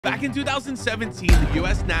Back in 2017, the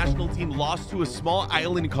U.S. national team lost to a small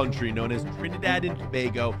island country known as Trinidad and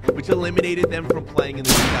Tobago, which eliminated them from playing in the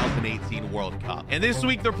 2018 World Cup. And this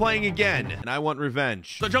week they're playing again, and I want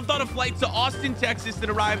revenge. So I jumped on a flight to Austin, Texas, and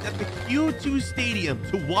arrived at the Q2 Stadium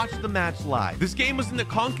to watch the match live. This game was in the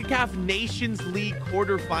CONCACAF Nations League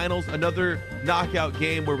quarterfinals, another knockout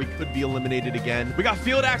game where we could be eliminated again. We got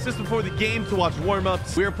field access before the game to watch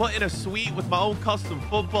warm-ups. We were put in a suite with my own custom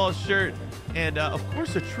football shirt, and of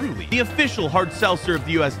course a Truly, the official hard seltzer of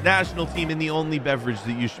the U.S. national team and the only beverage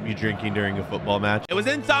that you should be drinking during a football match. It was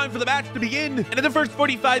in time for the match to begin, and in the first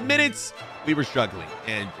 45 minutes, we were struggling,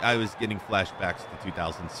 and I was getting flashbacks to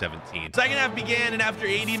 2017. Second half began, and after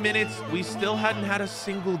 80 minutes, we still hadn't had a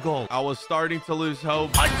single goal. I was starting to lose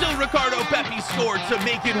hope until Ricardo Pepi scored to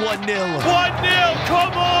make it 1-0. 1-0,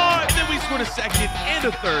 come on! And then we scored a second and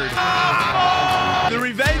a third. The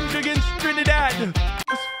revenge against Trinidad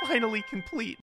was finally complete.